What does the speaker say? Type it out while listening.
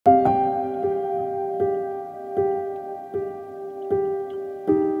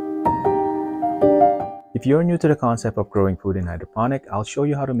If you're new to the concept of growing food in hydroponic, I'll show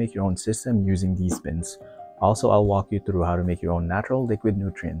you how to make your own system using these bins. Also, I'll walk you through how to make your own natural liquid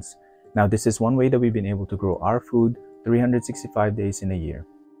nutrients. Now, this is one way that we've been able to grow our food 365 days in a year.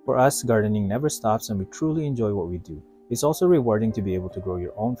 For us, gardening never stops and we truly enjoy what we do. It's also rewarding to be able to grow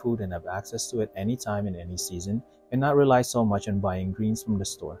your own food and have access to it anytime in any season and not rely so much on buying greens from the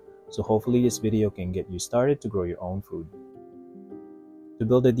store. So hopefully this video can get you started to grow your own food. To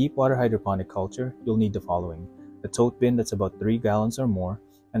build a deep water hydroponic culture, you'll need the following: a tote bin that's about 3 gallons or more,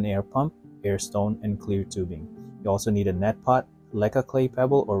 an air pump, air stone, and clear tubing. You also need a net pot, leca clay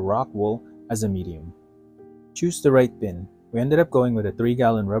pebble, or rock wool as a medium. Choose the right bin. We ended up going with a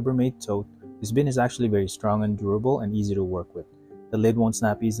 3-gallon Rubbermaid tote. This bin is actually very strong and durable and easy to work with. The lid won't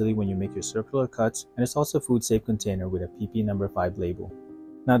snap easily when you make your circular cuts, and it's also a food-safe container with a PP number 5 label.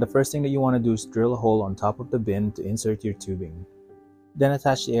 Now the first thing that you want to do is drill a hole on top of the bin to insert your tubing. Then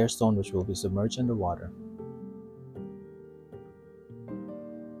attach the air stone, which will be submerged underwater.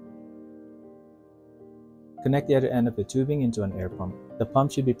 Connect the other end of the tubing into an air pump. The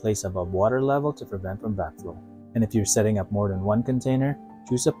pump should be placed above water level to prevent from backflow. And if you're setting up more than one container,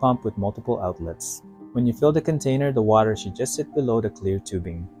 choose a pump with multiple outlets. When you fill the container, the water should just sit below the clear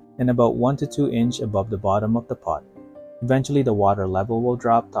tubing and about 1 to 2 inches above the bottom of the pot. Eventually, the water level will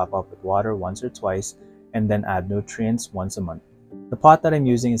drop, top up with water once or twice, and then add nutrients once a month. The pot that I'm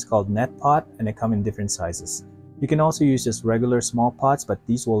using is called net pot, and they come in different sizes. You can also use just regular small pots, but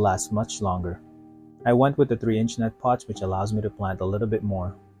these will last much longer. I went with the 3-inch net pots, which allows me to plant a little bit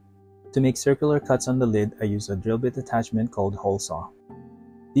more. To make circular cuts on the lid, I use a drill bit attachment called hole saw.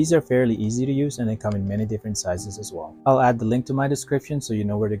 These are fairly easy to use and they come in many different sizes as well. I'll add the link to my description so you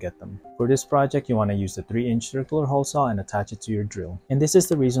know where to get them. For this project, you want to use the 3-inch circular hole saw and attach it to your drill. And this is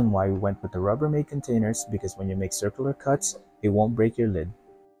the reason why we went with the Rubbermaid containers, because when you make circular cuts, it won't break your lid.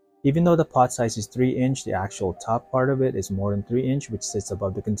 Even though the pot size is 3-inch, the actual top part of it is more than 3-inch, which sits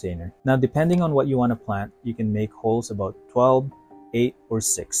above the container. Now, depending on what you want to plant, you can make holes about 12, 8, or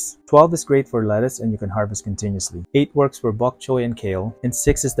 6. 12 is great for lettuce and you can harvest continuously. 8 works for bok choy and kale, and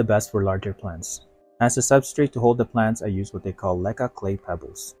 6 is the best for larger plants. As a substrate to hold the plants, I use what they call leca clay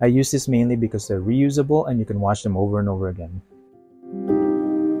pebbles. I use this mainly because they're reusable and you can wash them over and over again.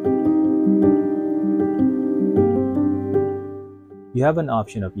 You have an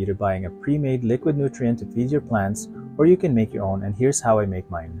option of either buying a pre-made liquid nutrient to feed your plants, or you can make your own, and here's how I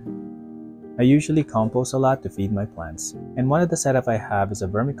make mine. I usually compost a lot to feed my plants, and one of the setup I have is a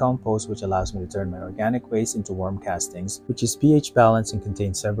vermicompost, which allows me to turn my organic waste into worm castings, which is pH balanced and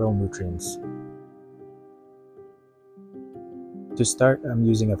contains several nutrients. To start, I'm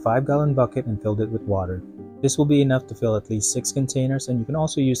using a 5-gallon bucket and filled it with water. This will be enough to fill at least 6 containers, and you can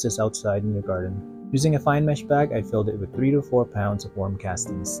also use this outside in your garden. Using a fine mesh bag, I filled it with 3 to 4 pounds of worm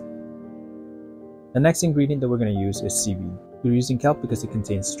castings. The next ingredient that we're going to use is seaweed. We're using kelp because it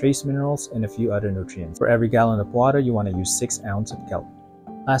contains trace minerals and a few other nutrients. For every gallon of water, you want to use 6 ounces of kelp.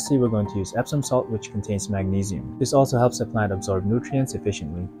 Lastly, we're going to use Epsom salt, which contains magnesium. This also helps the plant absorb nutrients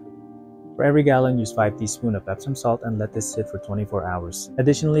efficiently. For every gallon, use 5 teaspoons of Epsom salt and let this sit for 24 hours.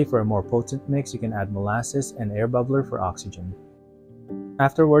 Additionally, for a more potent mix, you can add molasses and air bubbler for oxygen.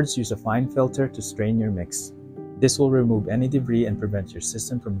 Afterwards, use a fine filter to strain your mix. This will remove any debris and prevent your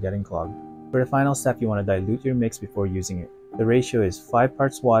system from getting clogged. For the final step, you want to dilute your mix before using it. The ratio is 5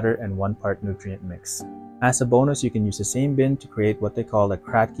 parts water and 1 part nutrient mix. As a bonus, you can use the same bin to create what they call a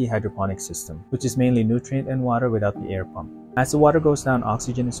Kratky hydroponic system, which is mainly nutrient and water without the air pump. As the water goes down,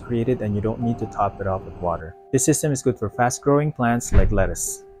 oxygen is created and you don't need to top it off with water. This system is good for fast-growing plants like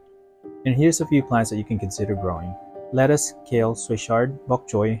lettuce. And here's a few plants that you can consider growing: lettuce, kale, Swiss chard, bok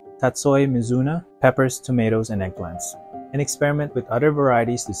choy, tatsoi, mizuna, peppers, tomatoes, and eggplants. And experiment with other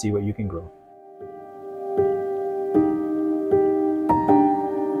varieties to see what you can grow.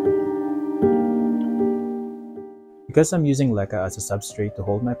 Because I'm using leca as a substrate to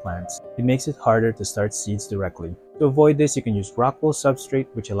hold my plants, it makes it harder to start seeds directly. To avoid this, you can use rock wool substrate,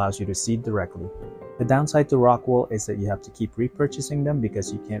 which allows you to seed directly. The downside to rock wool is that you have to keep repurchasing them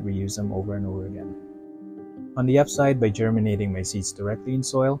because you can't reuse them over and over again. On the upside, by germinating my seeds directly in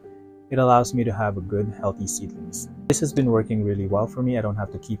soil, it allows me to have a good, healthy seedlings. This has been working really well for me. I don't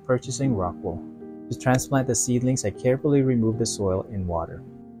have to keep purchasing rock wool. To transplant the seedlings, I carefully remove the soil in water.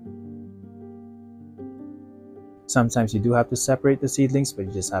 Sometimes you do have to separate the seedlings, but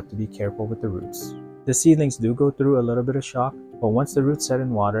you just have to be careful with the roots. The seedlings do go through a little bit of shock, but once the roots set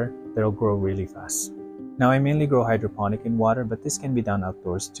in water, they'll grow really fast. Now I mainly grow hydroponic in water, but this can be done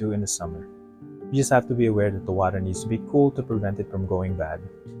outdoors too in the summer. You just have to be aware that the water needs to be cool to prevent it from going bad.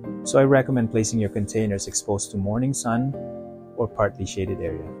 So I recommend placing your containers exposed to morning sun or partly shaded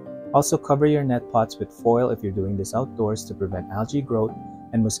area. Also, cover your net pots with foil if you're doing this outdoors to prevent algae growth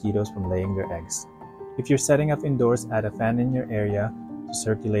and mosquitoes from laying their eggs. If you're setting up indoors, add a fan in your area to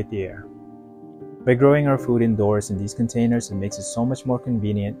circulate the air. By growing our food indoors in these containers, it makes it so much more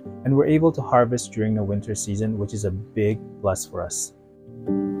convenient, and we're able to harvest during the winter season, which is a big plus for us.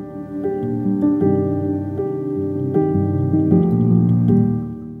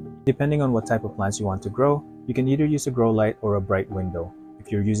 Depending on what type of plants you want to grow, you can either use a grow light or a bright window.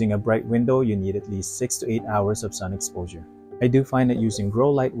 If you're using a bright window, you need at least 6 to 8 hours of sun exposure. I do find that using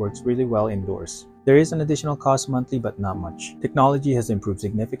grow light works really well indoors. There is an additional cost monthly, but not much. Technology has improved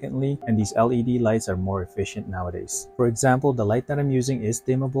significantly, and these LED lights are more efficient nowadays. For example, the light that I'm using is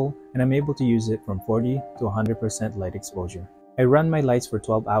dimmable, and I'm able to use it from 40 to 100% light exposure. I run my lights for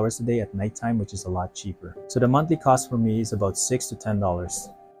 12 hours a day at nighttime, which is a lot cheaper. So the monthly cost for me is about $6 to $10,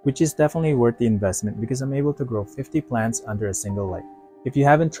 which is definitely worth the investment because I'm able to grow 50 plants under a single light. If you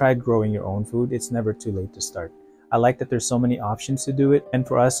haven't tried growing your own food, it's never too late to start. I like that there's so many options to do it, and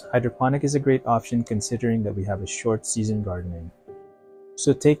for us, hydroponic is a great option considering that we have a short season gardening.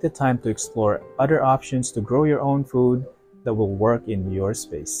 So take the time to explore other options to grow your own food that will work in your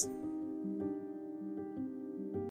space.